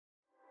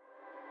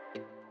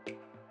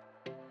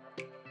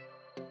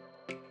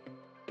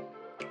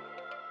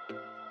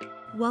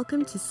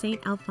Welcome to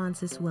St.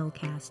 Alphonsus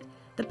Willcast,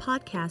 the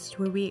podcast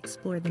where we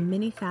explore the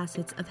many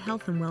facets of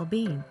health and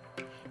well-being.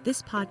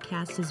 This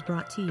podcast is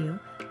brought to you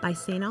by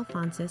St.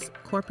 Alphonsus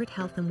Corporate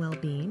Health and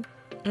Wellbeing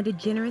and a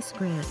generous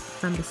grant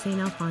from the St.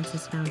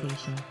 Alphonsus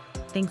Foundation.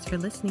 Thanks for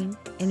listening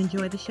and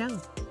enjoy the show.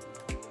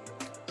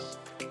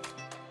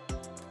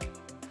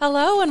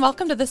 Hello and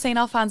welcome to the St.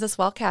 Alphonsus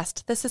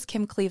Wellcast. This is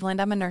Kim Kleaveland.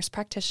 I'm a nurse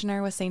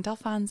practitioner with St.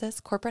 Alphonsus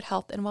Corporate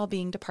Health and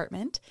Wellbeing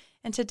Department.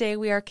 And today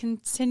we are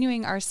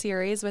continuing our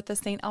series with the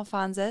St.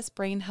 Alphonsus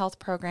Brain Health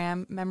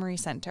Program Memory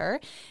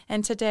Center.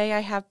 And today I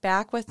have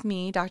back with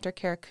me Dr.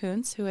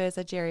 Kuntz, who is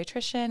a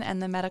geriatrician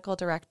and the medical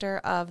director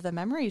of the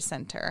Memory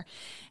Center.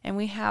 And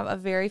we have a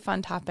very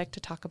fun topic to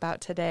talk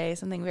about today,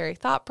 something very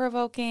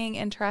thought-provoking,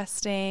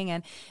 interesting,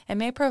 and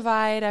may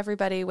provide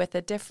everybody with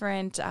a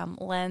different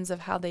lens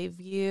of how they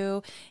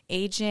view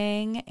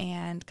aging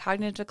and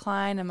cognitive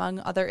decline,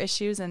 among other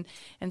issues, and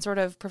sort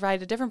of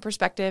provide a different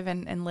perspective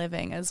in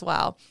living as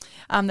well.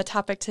 The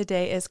topic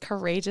today is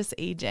courageous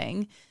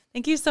aging.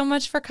 Thank you so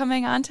much for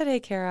coming on today,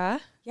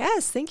 Kara.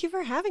 Yes, thank you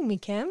for having me,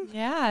 Kim.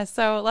 Yeah,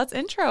 so let's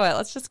intro it.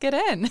 Let's just get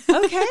in.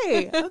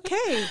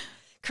 Okay.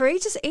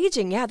 Courageous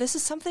aging. Yeah, this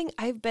is something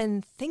I've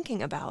been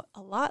thinking about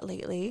a lot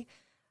lately.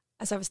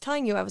 As I was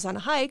telling you, I was on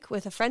a hike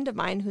with a friend of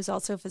mine who's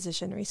also a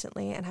physician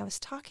recently, and I was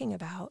talking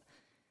about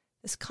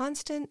this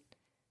constant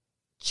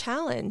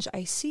challenge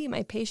I see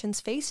my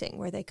patients facing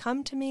where they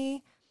come to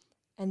me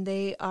and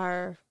they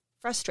are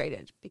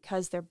frustrated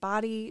because their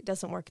body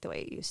doesn't work the way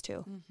it used to.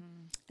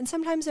 Mm-hmm. And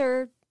sometimes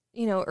they're,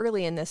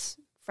 early in this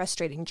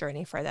frustrating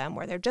journey for them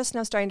where they're just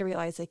now starting to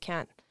realize they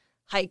can't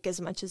hike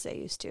as much as they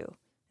used to.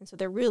 And so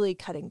they're really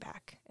cutting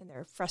back and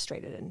they're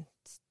frustrated. And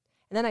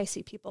then I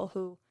see people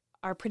who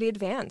are pretty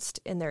advanced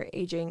in their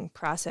aging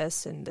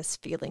process and this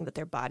feeling that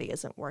their body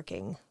isn't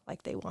working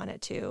like they want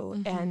it to.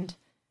 Mm-hmm. And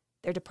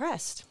they're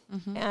depressed.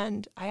 Mm-hmm.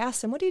 And I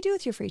ask them, what do you do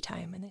with your free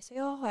time? And they say,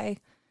 I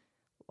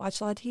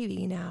watch a lot of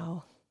TV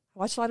now. I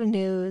watch a lot of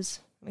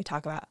news. We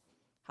talk about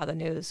how the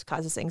news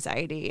causes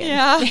anxiety.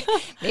 And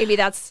maybe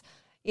that's,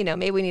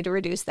 maybe we need to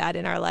reduce that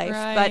in our life.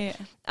 Right.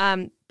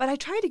 But I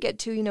try to get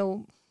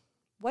to,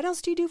 what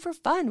else do you do for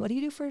fun? What do you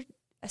do for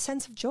a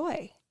sense of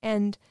joy?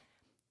 And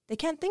they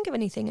can't think of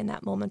anything in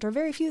that moment or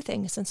very few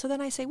things. And so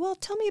then I say, well,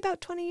 tell me about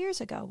 20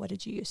 years ago. What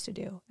did you used to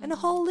do? Mm-hmm. And a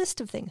whole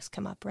list of things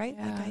come up, right?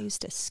 Yeah. Like I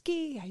used to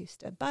ski, I used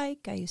to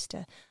bike, I used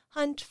to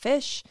hunt,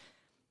 fish,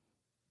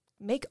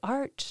 make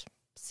art,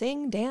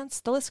 sing, dance,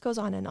 the list goes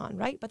on,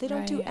 right? But they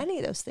don't do any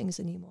of those things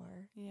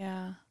anymore.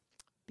 Yeah.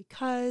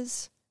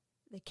 Because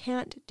they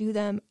can't do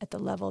them at the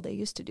level they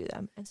used to do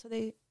them. And so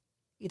they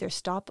either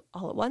stop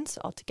all at once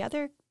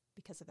altogether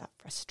because of that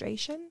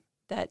frustration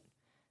that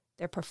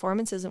their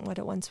performance isn't what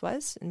it once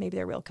was, and maybe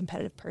they're a real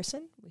competitive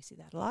person. We see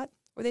that a lot.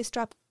 Or they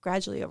stop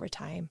gradually over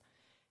time.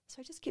 So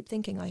I just keep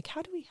thinking,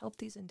 how do we help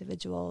these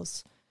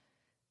individuals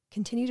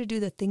continue to do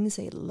the things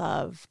they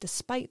love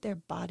despite their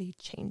body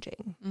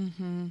changing?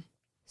 Mm-hmm.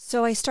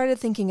 So I started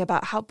thinking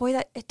about how,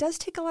 that it does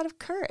take a lot of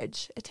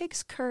courage. It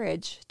takes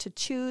courage to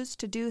choose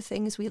to do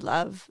things we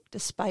love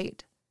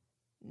despite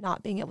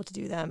not being able to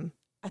do them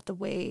at the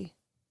way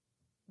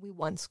we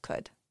once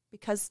could,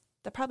 because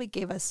that probably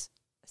gave us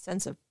a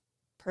sense of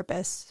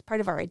purpose. Part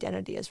of our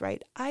identity is,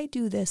 right, I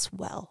do this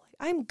well.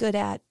 I'm good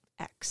at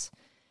X.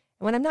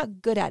 And when I'm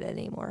not good at it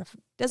anymore, if it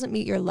doesn't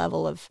meet your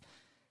level of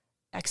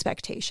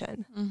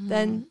expectation, mm-hmm.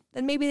 then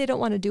maybe they don't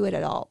want to do it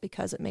at all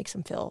because it makes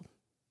them feel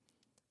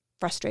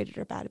frustrated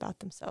or bad about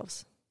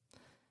themselves.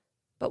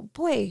 But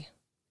boy,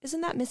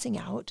 isn't that missing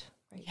out?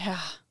 Right?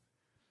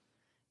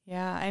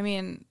 Yeah. I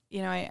mean,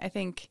 I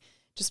think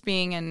just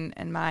being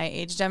in my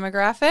age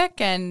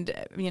demographic and,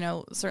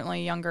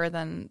 certainly younger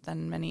than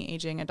many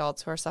aging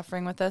adults who are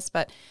suffering with this,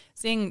 but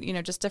seeing,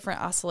 just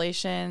different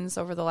oscillations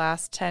over the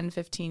last 10,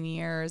 15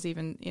 years,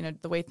 even,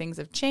 the way things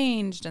have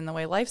changed and the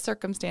way life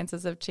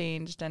circumstances have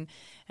changed and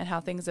how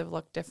things have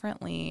looked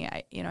differently,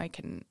 I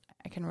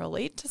can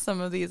relate to some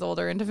of these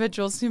older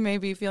individuals who may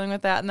be feeling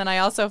with that. And then I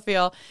also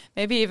feel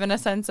maybe even a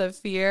sense of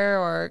fear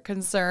or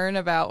concern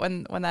about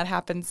when that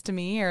happens to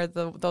me or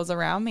those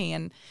around me.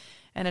 And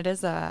it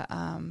is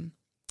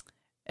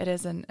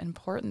an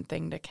important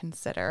thing to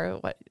consider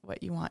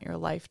what you want your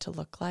life to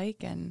look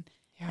like and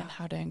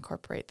how to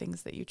incorporate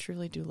things that you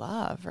truly do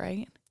love,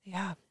 right?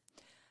 Yeah.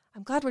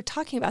 I'm glad we're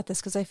talking about this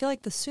because I feel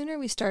like the sooner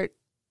we start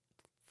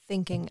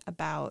thinking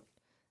about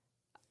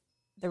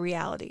the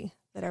reality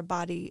that our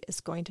body is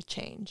going to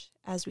change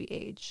as we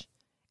age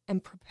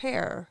and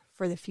prepare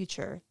for the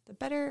future, the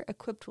better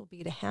equipped we'll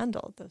be to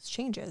handle those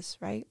changes,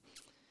 right?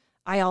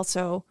 I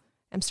also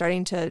am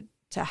starting to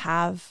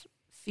have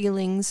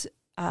feelings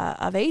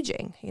of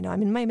aging.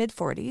 I'm in my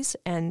mid-40s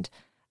and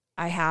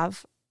I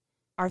have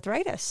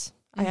arthritis.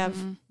 Mm-hmm. I have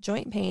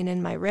joint pain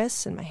in my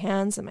wrists and my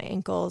hands and my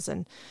ankles,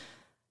 and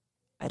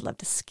I'd love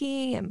to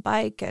ski and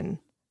bike, and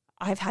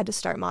I've had to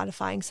start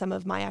modifying some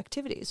of my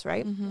activities,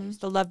 right? Mm-hmm. I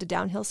used to love to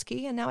downhill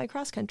ski, and now I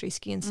cross-country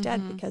ski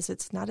instead because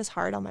it's not as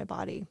hard on my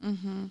body.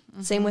 Mm-hmm.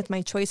 Mm-hmm. Same with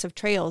my choice of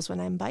trails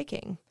when I'm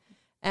biking.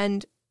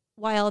 And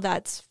while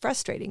that's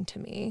frustrating to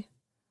me,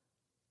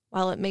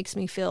 while it makes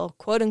me feel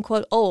quote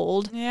unquote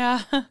old,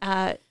 Yeah.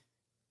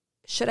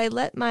 should I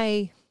let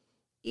my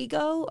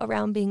ego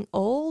around being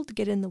old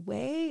get in the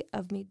way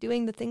of me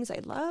doing the things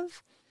I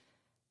love?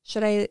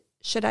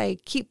 Should I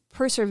keep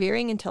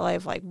persevering until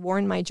I've like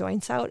worn my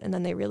joints out and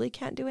then they really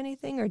can't do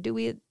anything? Or do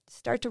we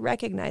start to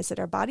recognize that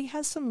our body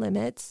has some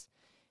limits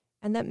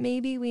and that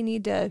maybe we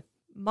need to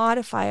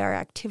modify our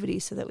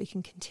activities so that we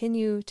can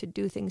continue to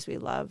do things we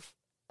love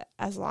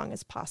as long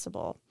as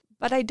possible?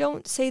 But I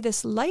don't say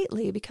this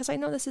lightly because I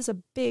know this is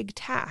a big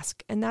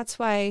task. And that's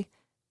why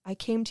I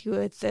came to you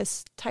with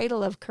this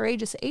title of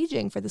Courageous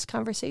Aging for this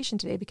conversation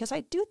today, because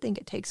I do think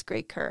it takes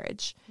great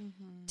courage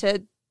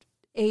to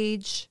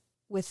age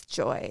with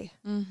joy.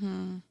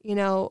 You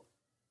know,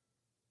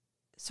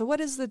 so what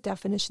is the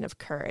definition of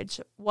courage?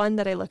 One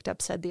that I looked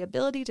up said the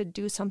ability to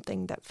do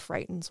something that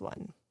frightens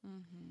one.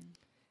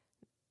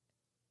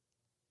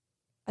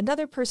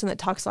 Another person that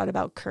talks a lot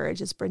about courage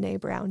is Brene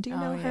Brown. Do you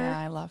know her? Yeah,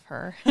 I love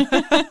her.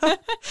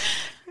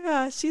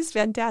 Yeah, she's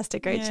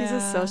fantastic, right? Yeah. She's a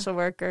social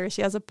worker.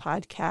 She has a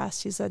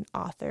podcast. She's an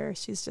author.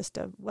 She's just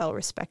a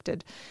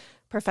well-respected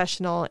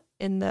professional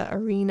in the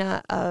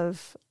arena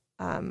of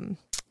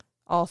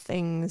all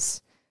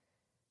things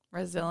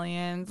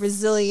Resilience,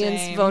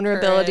 shame,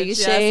 vulnerability, courage,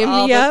 shame. Yes,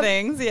 all Yep. the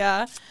things,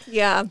 yeah.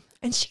 Yeah.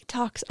 And she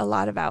talks a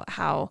lot about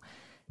how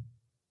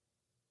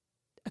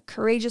a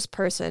courageous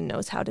person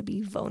knows how to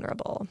be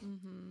vulnerable.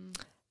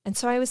 And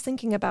so I was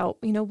thinking about,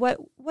 you know,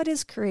 what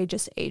is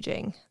courageous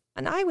aging?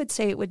 And I would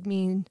say it would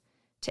mean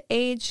to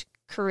age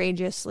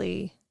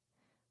courageously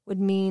would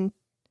mean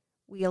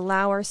we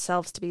allow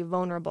ourselves to be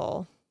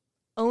vulnerable,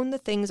 own the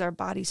things our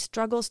body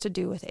struggles to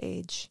do with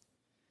age,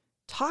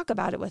 talk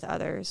about it with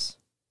others.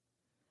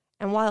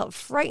 And while it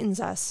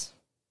frightens us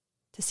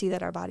to see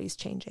that our body's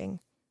changing,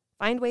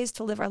 find ways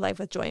to live our life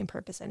with joy and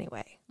purpose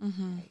anyway.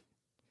 Right?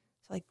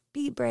 So like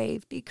be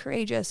brave, be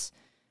courageous,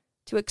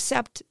 to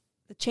accept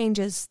the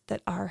changes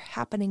that are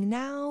happening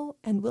now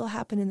and will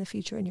happen in the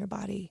future in your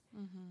body.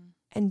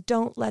 And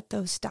don't let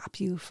those stop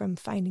you from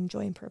finding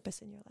joy and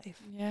purpose in your life.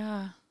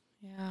 Yeah.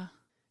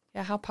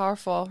 How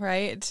powerful,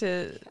 right?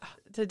 To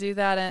do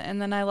that.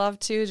 And then I love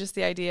too, just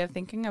the idea of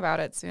thinking about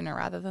it sooner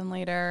rather than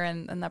later,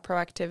 and the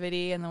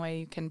proactivity and the way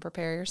you can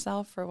prepare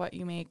yourself for what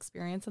you may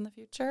experience in the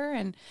future,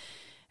 and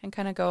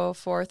kind of go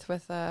forth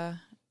with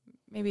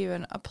maybe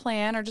even a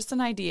plan or just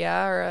an idea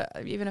or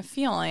even a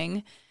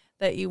feeling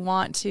that you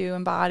want to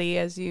embody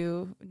as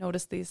you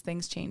notice these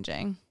things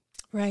changing.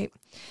 Right.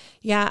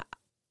 Yeah.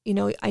 You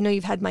know, I know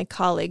you've had my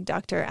colleague,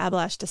 Dr.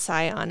 Abhilash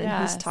Desai, on, and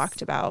who's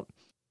talked about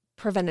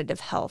preventative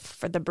health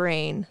for the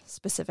brain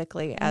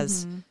specifically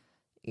as,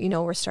 you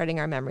know, we're starting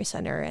our memory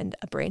center and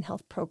a brain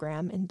health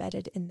program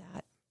embedded in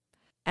that.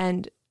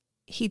 And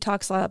he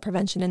talks a lot about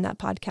prevention in that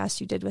podcast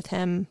you did with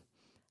him.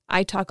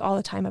 I talk all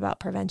the time about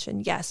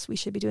prevention. Yes, we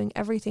should be doing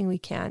everything we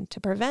can to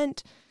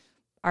prevent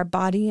our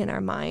body and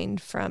our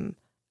mind from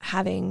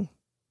having,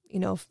 you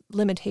know,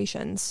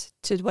 limitations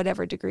to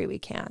whatever degree we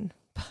can.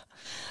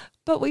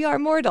 But we are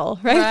mortal,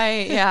 right?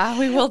 Right, yeah.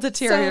 We will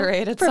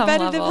deteriorate at some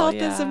level. Preventative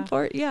health is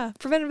important. Yeah,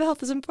 preventative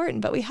health is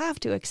important, but we have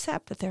to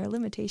accept that there are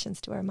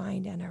limitations to our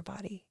mind and our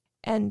body.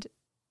 And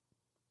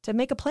to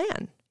make a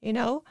plan, you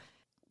know,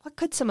 what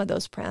could some of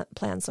those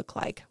plans look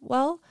like?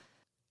 Well,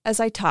 as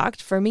I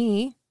talked, for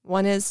me,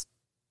 one is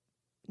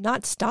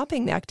not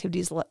stopping the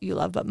activities you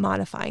love, but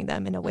modifying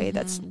them in a way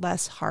that's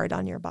less hard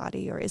on your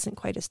body or isn't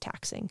quite as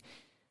taxing.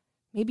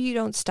 Maybe you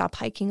don't stop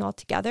hiking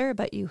altogether,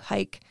 but you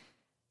hike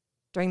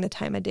during the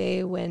time of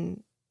day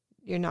when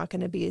you're not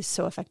going to be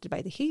so affected by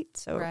the heat.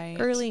 So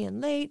early and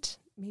late,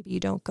 maybe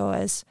you don't go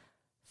as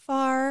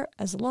far,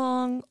 as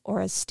long, or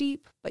as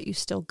steep, but you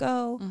still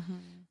go,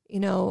 you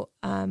know,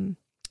 and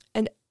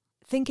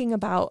thinking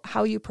about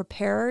how you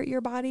prepare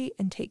your body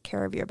and take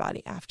care of your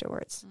body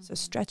afterwards. So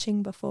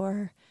stretching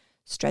before,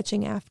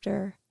 stretching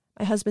after.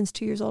 My husband's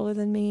 2 years older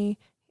than me.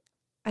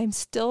 I'm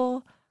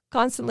still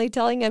constantly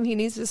telling him he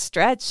needs to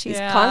stretch. He's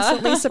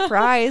constantly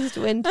surprised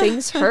when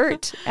things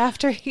hurt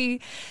after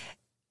he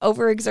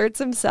overexerts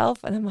himself.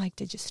 And I'm like,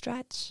 did you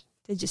stretch?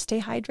 Did you stay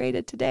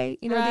hydrated today?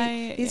 You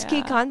know, these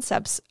key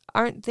concepts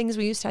aren't things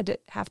we used to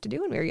have to do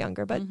when we were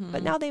younger, but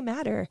now they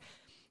matter.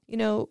 You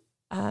know,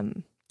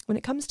 when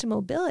it comes to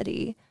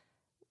mobility,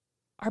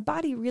 our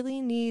body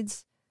really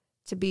needs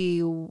to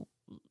be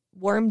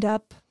warmed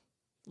up,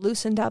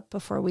 loosened up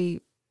before we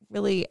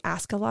really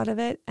ask a lot of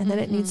it, and then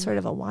it needs sort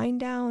of a wind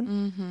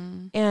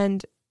down,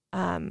 and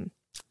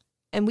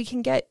we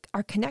can get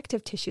our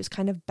connective tissues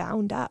kind of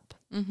bound up,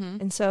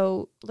 and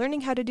so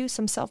learning how to do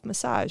some self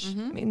massage.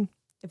 I mean,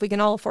 if we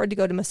can all afford to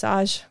go to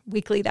massage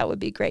weekly, that would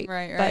be great.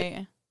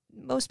 But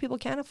most people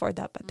can't afford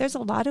that. But there's a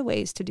lot of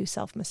ways to do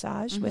self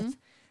massage with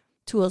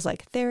tools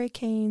like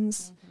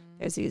Theracanes.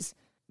 There's these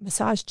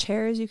massage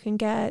chairs you can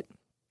get.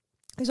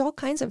 There's all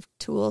kinds of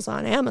tools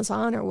on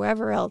Amazon or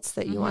wherever else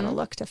that you want to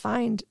look to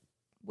find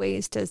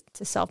ways to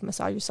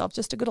self-massage yourself.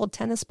 Just a good old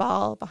tennis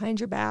ball behind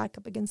your back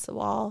up against the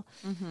wall.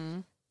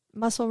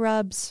 Muscle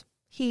rubs,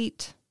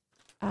 heat,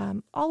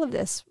 all of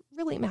this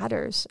really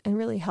matters and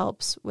really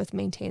helps with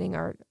maintaining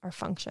our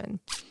function.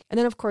 And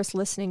then, of course,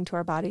 listening to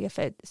our body. If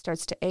it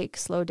starts to ache,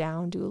 slow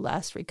down, do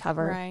less,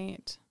 recover.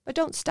 Right. But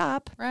don't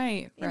stop.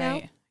 Right. You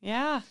know?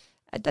 Yeah.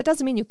 That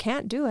doesn't mean you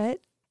can't do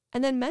it.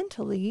 And then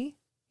mentally,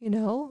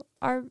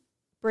 our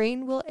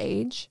brain will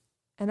age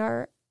and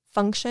our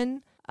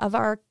function of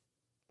our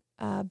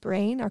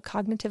brain, our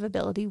cognitive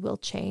ability will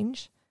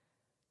change.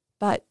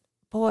 But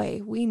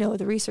boy, we know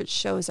the research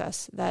shows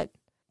us that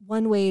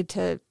one way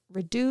to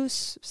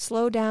reduce,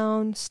 slow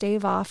down,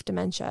 stave off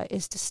dementia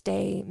is to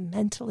stay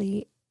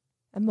mentally,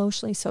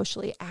 emotionally,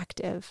 socially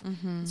active.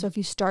 Mm-hmm. So if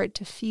you start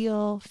to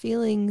feel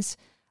feelings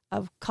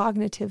of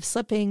cognitive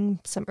slipping,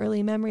 some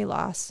early memory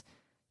loss,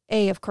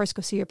 A, of course,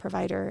 go see your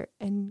provider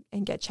and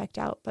get checked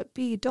out. But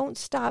B, don't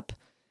stop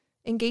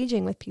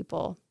engaging with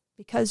people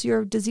because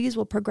your disease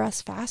will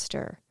progress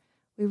faster.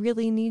 We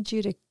really need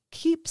you to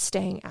keep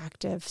staying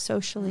active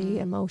socially,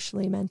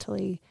 emotionally,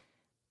 mentally,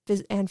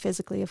 and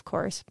physically, of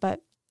course.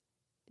 But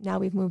now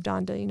we've moved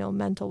on to,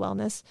 mental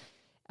wellness,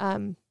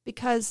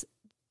 because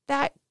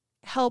that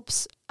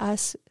helps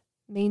us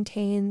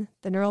maintain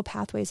the neural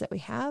pathways that we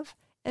have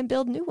and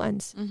build new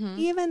ones. Mm-hmm.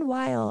 Even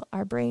while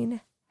our brain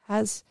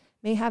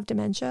may have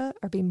dementia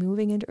or be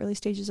moving into early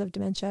stages of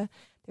dementia,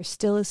 there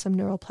still is some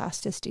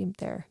neuroplasticity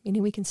there,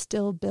 meaning we can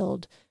still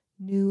build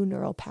new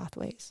neural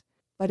pathways.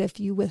 But if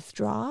you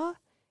withdraw,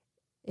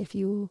 if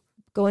you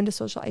go into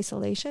social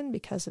isolation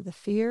because of the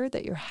fear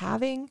that you're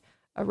having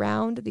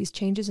around these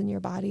changes in your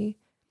body,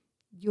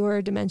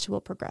 your dementia will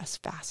progress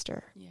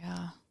faster.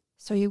 Yeah.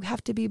 So you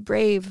have to be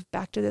brave,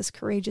 back to this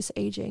courageous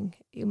aging.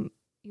 You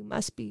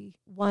must be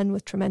one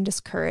with tremendous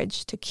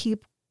courage to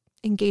keep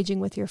engaging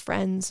with your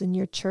friends and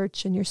your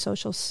church and your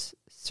social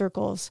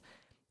circles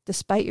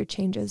despite your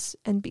changes,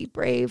 and be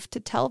brave to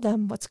tell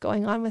them what's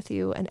going on with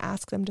you and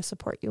ask them to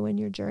support you in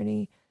your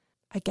journey.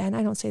 Again,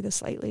 I don't say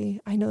this lightly.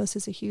 I know this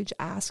is a huge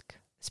ask,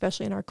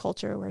 especially in our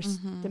culture where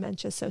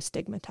dementia is so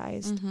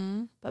stigmatized.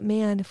 Mm-hmm. But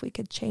man, if we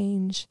could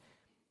change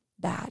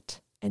that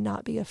and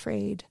not be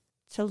afraid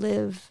to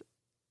live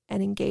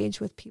and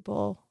engage with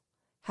people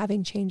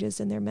having changes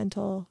in their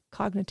mental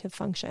cognitive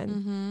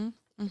function,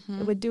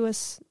 it would do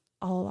us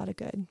all a lot of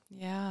good.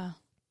 Yeah.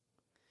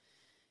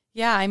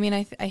 Yeah. I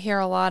mean, I hear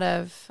a lot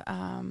of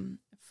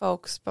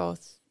folks,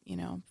 both,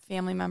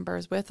 family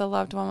members with a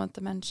loved one with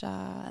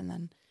dementia, and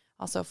then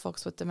also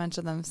folks with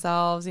dementia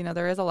themselves.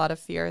 There is a lot of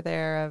fear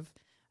there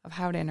of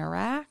how to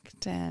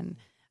interact, and,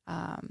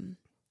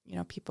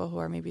 people who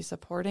are maybe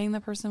supporting the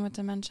person with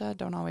dementia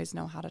don't always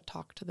know how to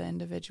talk to the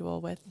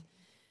individual with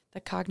the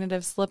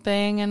cognitive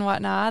slipping and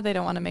whatnot. They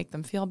don't want to make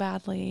them feel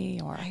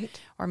badly,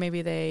 or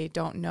maybe they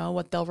don't know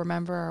what they'll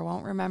remember or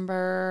won't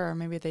remember, or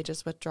maybe they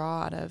just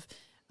withdraw out of,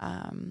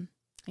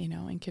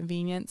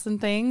 inconvenience and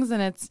things.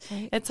 And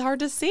it's hard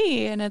to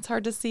see, and it's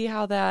hard to see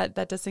how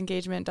that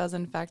disengagement does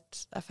in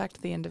fact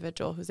affect the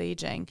individual who's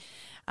aging.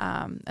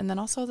 And then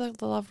also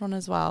the loved one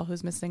as well,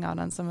 who's missing out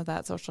on some of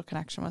that social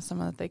connection with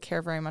someone that they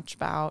care very much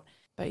about.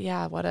 But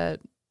yeah, what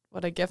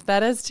a gift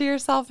that is to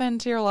yourself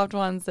and to your loved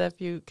ones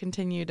if you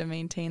continue to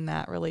maintain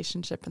that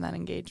relationship and that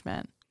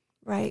engagement.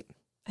 Right.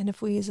 And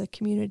if we as a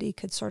community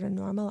could sort of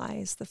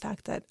normalize the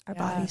fact that our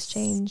bodies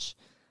change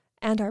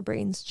and our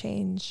brains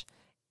change,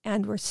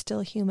 and we're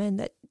still humans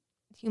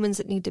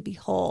that need to be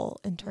whole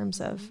in terms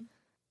of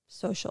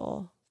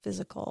social,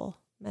 physical,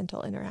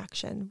 mental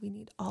interaction. We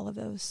need all of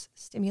those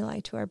stimuli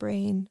to our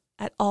brain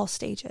at all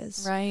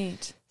stages.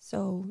 Right.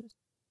 So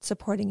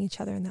supporting each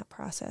other in that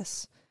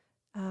process,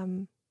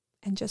 and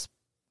just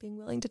being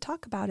willing to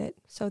talk about it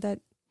so that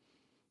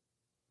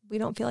we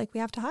don't feel like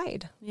we have to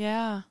hide.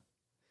 Yeah.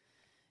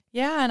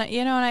 Yeah.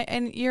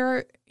 And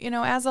you're,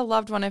 as a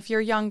loved one, if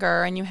you're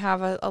younger and you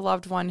have a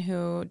loved one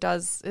who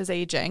is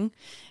aging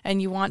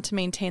and you want to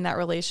maintain that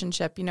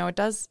relationship,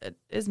 it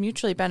is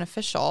mutually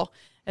beneficial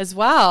as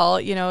well.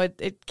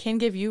 It can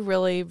give you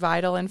really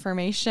vital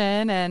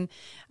information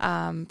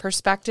and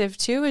perspective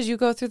too, as you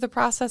go through the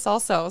process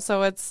also.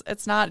 So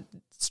it's not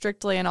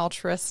strictly an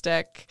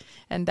altruistic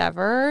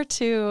endeavor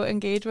to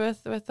engage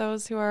with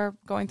those who are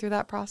going through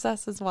that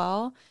process as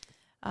well.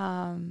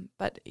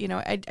 But,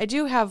 I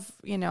do have,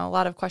 a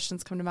lot of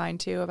questions come to mind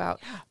too about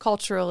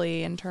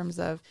culturally in terms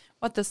of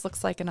what this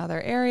looks like in other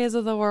areas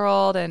of the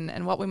world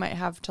and what we might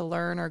have to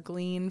learn or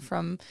glean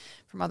from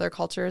other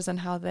cultures and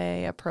how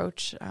they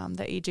approach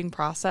the aging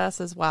process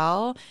as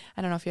well.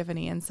 I don't know if you have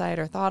any insight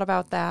or thought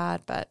about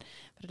that, but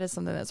it is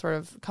something that sort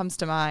of comes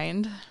to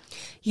mind.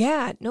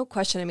 Yeah, no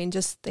question. I mean,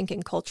 just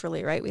thinking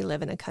culturally, right? We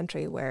live in a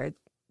country where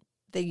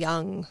the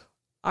young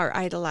are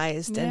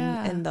idolized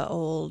and the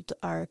old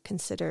are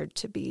considered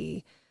to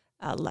be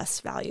less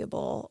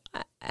valuable.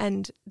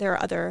 And there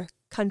are other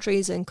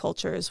countries and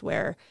cultures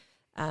where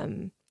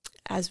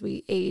as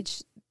we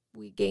age,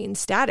 we gain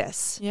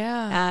status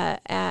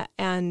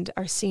and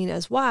are seen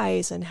as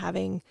wise and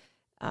having,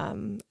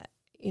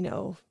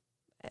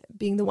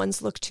 being the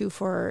ones looked to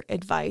for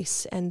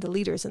advice and the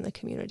leaders in the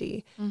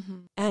community. Mm-hmm.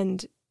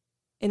 And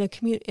in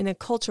a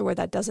culture where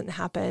that doesn't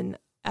happen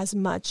as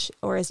much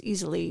or as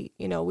easily,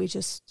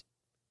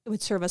 it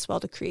would serve us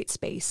well to create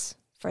space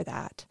for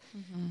that.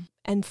 Mm-hmm.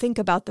 And think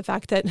about the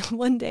fact that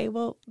one day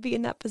we'll be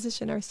in that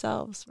position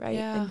ourselves, right?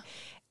 Yeah.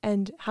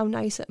 And how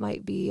nice it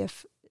might be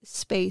if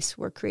space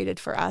were created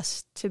for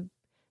us to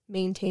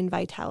maintain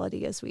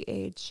vitality as we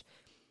age.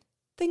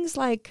 Things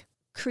like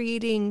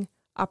creating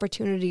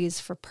opportunities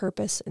for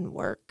purpose and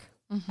work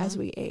as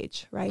we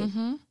age, right?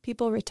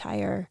 People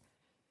retire,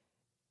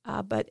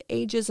 but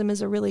ageism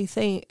is a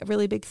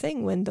really big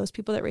thing when those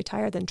people that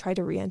retire then try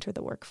to re-enter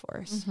the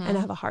workforce and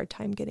have a hard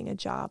time getting a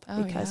job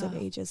because of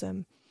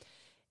ageism.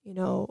 You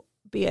know,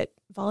 be it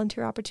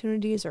volunteer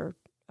opportunities or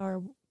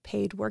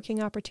paid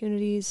working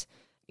opportunities,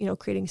 you know,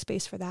 creating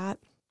space for that.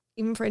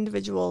 Even for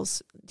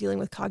individuals dealing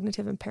with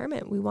cognitive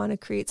impairment, we want to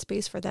create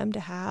space for them to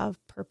have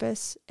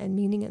purpose and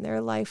meaning in their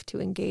life, to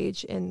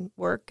engage in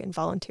work and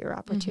volunteer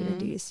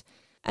opportunities.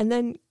 And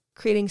then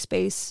creating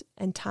space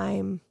and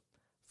time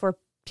for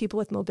people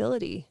with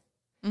mobility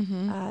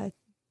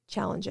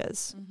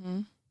challenges.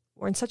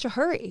 We're in such a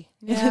hurry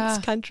in this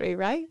country,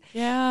 right?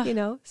 Yeah. You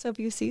know, so if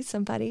you see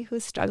somebody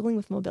who's struggling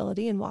with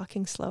mobility and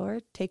walking slower,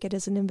 take it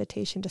as an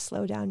invitation to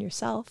slow down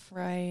yourself.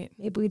 Right.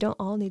 Maybe we don't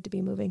all need to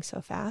be moving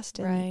so fast.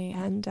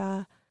 And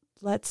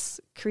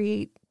let's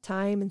create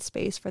time and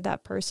space for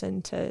that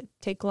person to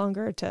take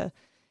longer to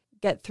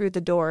get through the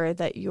door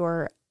that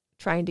you're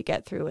trying to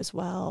get through as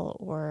well,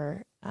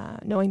 or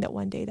knowing that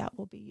one day that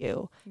will be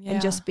you. Yeah.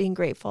 And just being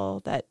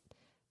grateful that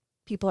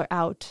people are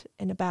out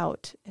and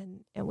about,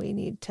 and we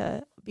need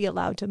to be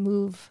allowed to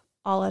move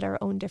all at our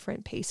own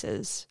different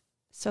paces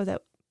so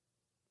that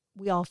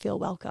we all feel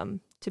welcome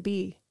to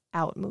be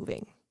out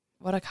moving.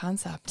 What a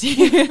concept,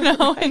 you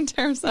know, in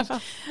terms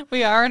of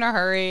we are in a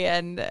hurry,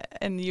 and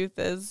youth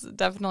is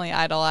definitely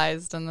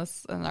idolized in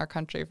our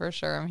country for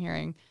sure. I'm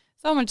hearing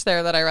so much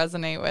there that I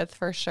resonate with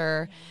for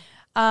sure.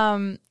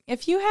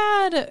 If you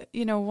had,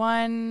 you know,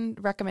 one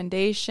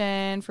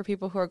recommendation for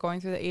people who are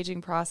going through the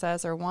aging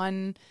process, or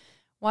one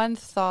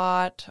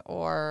thought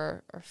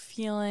or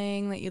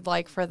feeling that you'd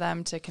like for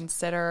them to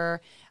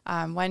consider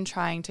when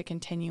trying to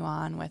continue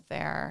on with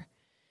their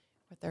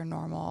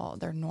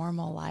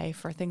normal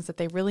life, or things that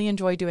they really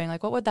enjoy doing,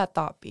 like what would that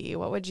thought be?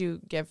 What would you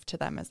give to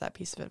them as that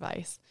piece of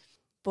advice?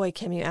 Boy,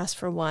 Kim, you asked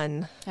for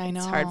one. I know.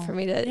 It's hard for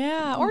me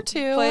to or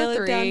two boil or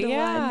three. it down to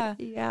Yeah. one.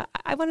 Yeah,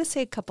 I want to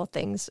say a couple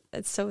things.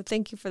 So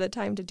thank you for the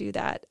time to do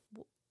that.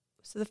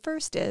 So the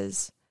first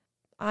is,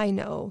 I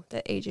know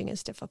that aging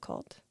is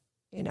difficult.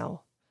 You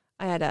know,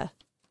 I had a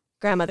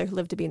grandmother who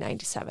lived to be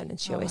 97, and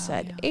she always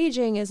said,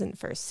 aging isn't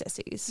for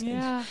sissies.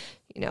 Yeah. And,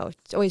 you know,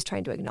 it's always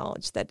trying to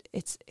acknowledge that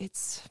it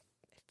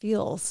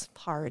feels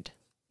hard,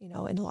 you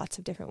know, in lots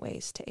of different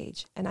ways to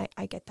age. And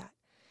I get that.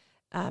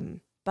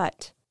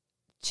 But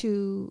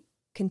to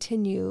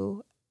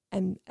continue,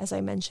 and as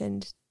I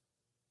mentioned,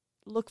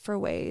 look for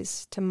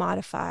ways to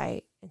modify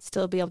and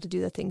still be able to do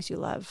the things you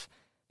love.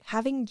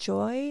 Having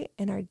joy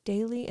in our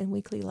daily and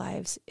weekly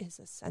lives is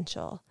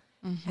essential.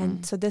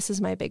 And so this is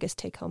my biggest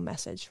take-home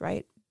message,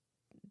 right?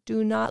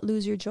 Do not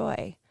lose your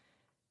joy.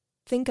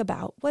 Think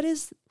about what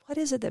is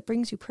it that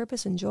brings you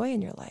purpose and joy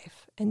in your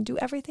life, and do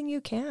everything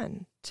you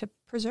can to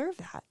preserve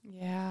that.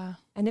 Yeah.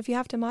 And if you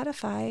have to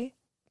modify.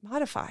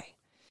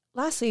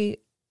 Lastly,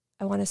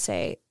 I want to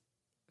say,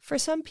 for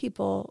some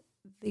people,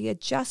 the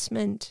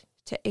adjustment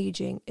to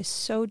aging is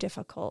so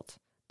difficult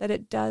that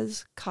it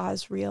does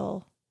cause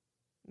real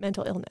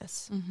mental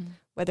illness,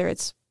 whether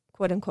it's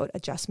quote unquote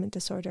adjustment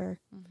disorder,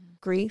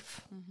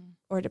 grief,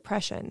 or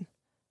depression.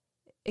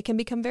 It can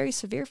become very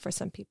severe for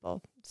some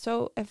people.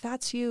 So if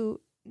that's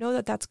you, know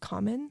that that's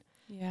common.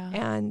 Yeah.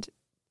 And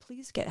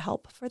please get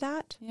help for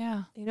that.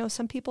 Yeah. You know,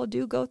 some people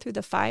do go through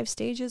the 5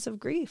 stages of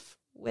grief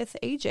with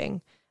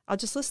aging. I'll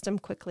just list them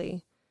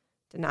quickly: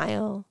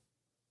 denial,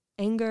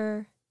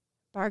 anger,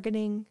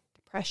 bargaining,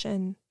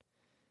 depression,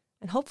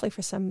 and hopefully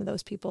for some of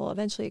those people,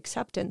 eventually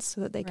acceptance,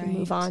 so that they can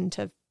move on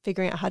to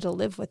figuring out how to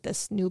live with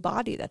this new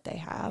body that they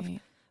have.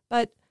 Right.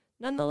 But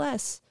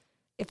nonetheless,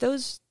 if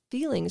those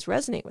feelings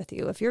resonate with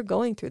you, if you're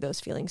going through those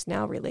feelings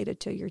now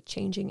related to your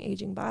changing,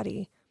 aging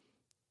body,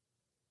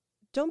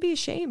 don't be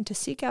ashamed to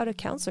seek out a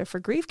counselor for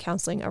grief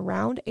counseling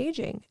around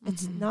aging.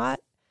 It's not,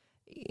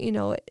 you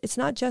know, it's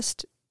not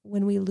just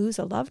when we lose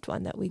a loved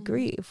one that we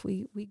grieve.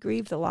 We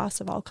grieve the loss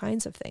of all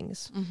kinds of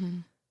things.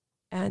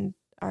 And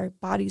our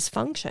body's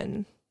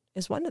function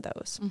is one of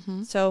those.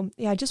 So,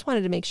 yeah, I just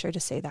wanted to make sure to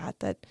say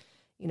that,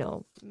 you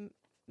know,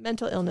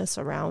 mental illness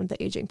around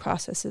the aging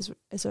process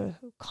is a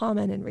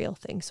common and real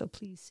thing. So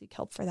please seek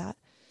help for that.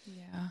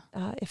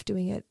 Yeah. If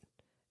doing it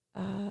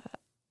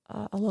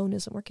alone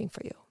isn't working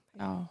for you.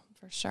 Oh,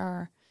 for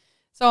sure.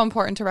 So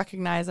important to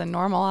recognize and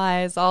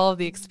normalize all of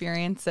the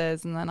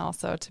experiences, and then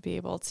also to be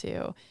able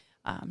to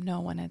know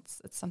when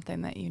it's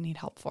something that you need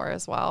help for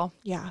as well.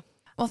 Yeah.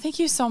 Well, thank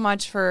you so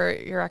much for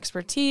your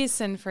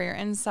expertise and for your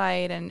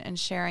insight and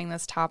sharing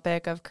this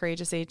topic of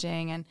courageous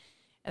aging. And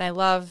I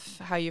love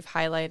how you've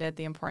highlighted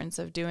the importance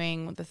of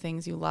doing the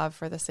things you love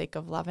for the sake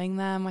of loving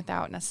them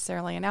without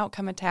necessarily an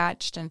outcome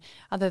attached, and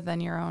other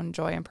than your own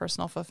joy and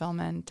personal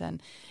fulfillment.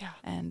 And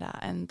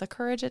the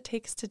courage it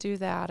takes to do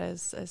that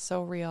is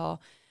so real.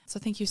 So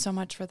thank you so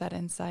much for that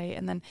insight.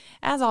 And then,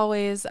 as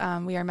always,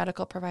 we are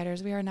medical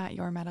providers. We are not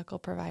your medical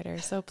provider.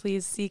 So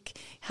please seek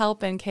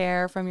help and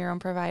care from your own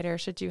provider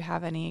should you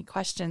have any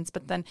questions.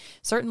 But then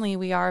certainly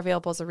we are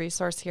available as a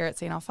resource here at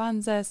St.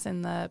 Alphonsus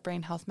in the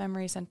Brain Health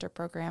Memory Center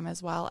program,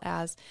 as well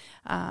as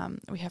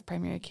we have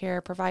primary care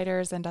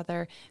providers and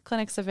other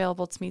clinics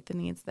available to meet the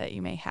needs that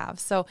you may have.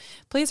 So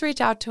please reach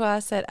out to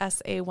us at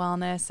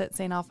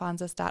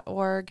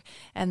sawellness@stalphonsus.org.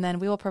 And then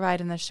we will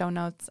provide in the show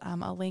notes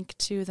a link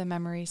to the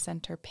Memory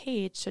Center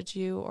page should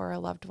you or a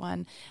loved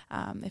one,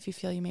 if you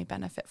feel you may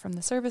benefit from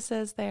the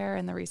services there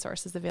and the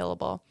resources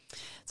available.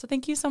 So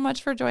thank you so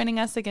much for joining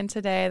us again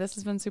today. This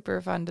has been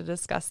super fun to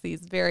discuss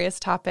these various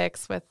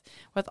topics with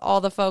all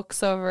the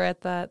folks over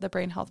at the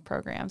Brain Health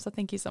program. So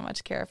thank you so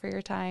much, Kara, for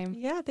your time.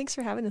 Yeah, thanks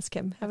for having us,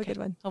 Kim. Have a good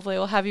one. Hopefully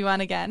we'll have you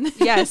on again.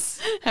 Yes.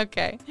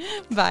 Okay.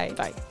 Bye.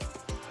 Bye.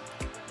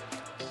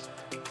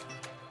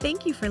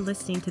 Thank you for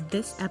listening to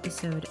this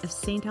episode of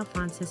St.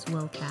 Alphonsus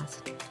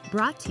Willcast,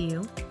 brought to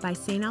you by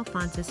St.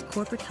 Alphonsus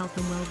Corporate Health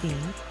and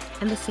Wellbeing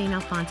and the St.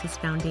 Alphonsus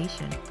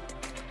Foundation.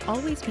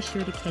 Always be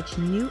sure to catch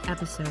new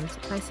episodes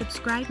by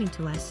subscribing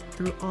to us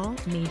through all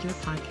major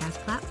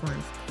podcast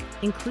platforms,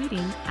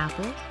 including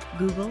Apple,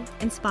 Google,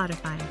 and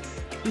Spotify.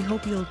 We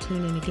hope you'll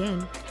tune in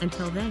again.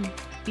 Until then,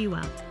 be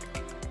well.